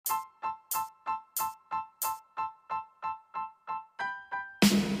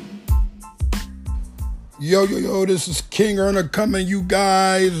Yo, this is King Earner coming you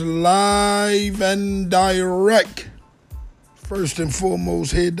guys live and direct. First and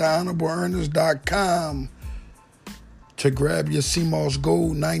foremost, head to honorableearners.com to grab your CMOS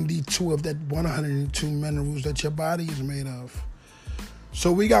Gold 92 of that 102 minerals that your body is made of.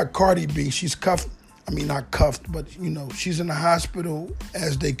 So we got Cardi B. She's cuffed. I mean, not cuffed, but, she's in the hospital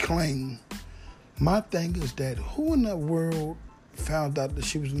as they claim. My thing is that who in the world found out that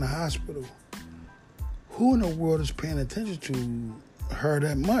she was in the hospital? Who in the world is paying attention to her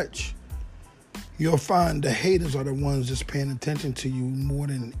that much? You'll find the haters are the ones that's paying attention to you more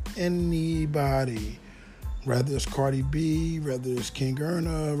than anybody. Whether it's Cardi B, whether it's King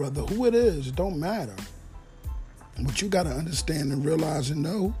Earner, whether who it is, it don't matter. What you got to understand and realize and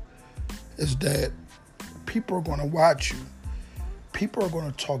know is that people are going to watch you. People are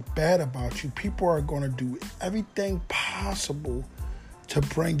going to talk bad about you. People are going to do everything possible to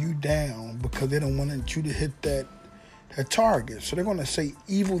bring you down because they don't want you to hit that target. So they're going to say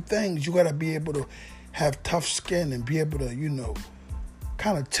evil things. You got to be able to have tough skin and be able to,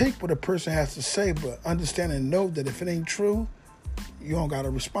 kind of take what a person has to say, but understand and know that if it ain't true, you don't got to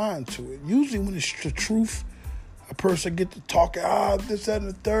respond to it. Usually when it's the truth, a person get to talking, this, that, and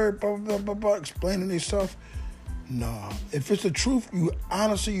the third, blah, blah, blah, blah, explaining themselves. Nah. If it's the truth, you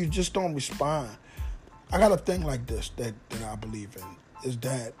just don't respond. I got a thing like this that I believe in, is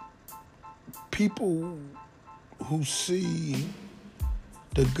that people who see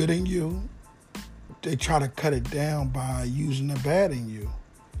the good in you, they try to cut it down by using the bad in you.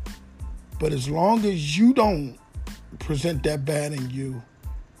 But as long as you don't present that bad in you,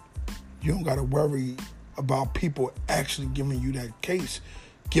 you don't got to worry about people actually giving you that case,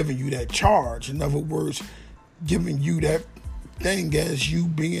 giving you that charge. In other words, giving you that thing as you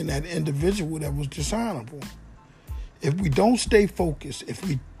being that individual that was dishonorable. If we don't stay focused, if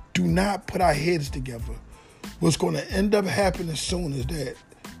we do not put our heads together, what's going to end up happening soon is that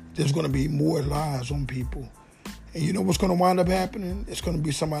there's going to be more lies on people. And you know what's going to wind up happening? It's going to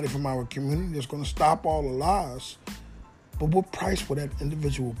be somebody from our community that's going to stop all the lies. But what price will that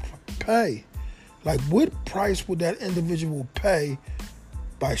individual pay? Like, what price would that individual pay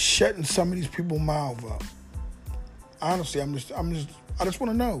by shutting some of these people's mouths up? Honestly, I just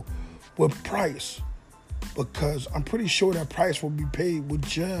want to know what price, because I'm pretty sure that price will be paid with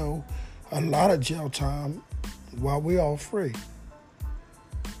jail, a lot of jail time, while we're all free.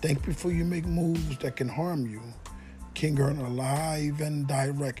 Think before you make moves that can harm you. King Earner live and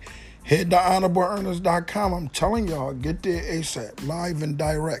direct. Head to honorableearners.com. I'm telling y'all, get there ASAP, live and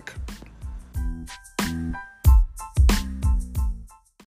direct.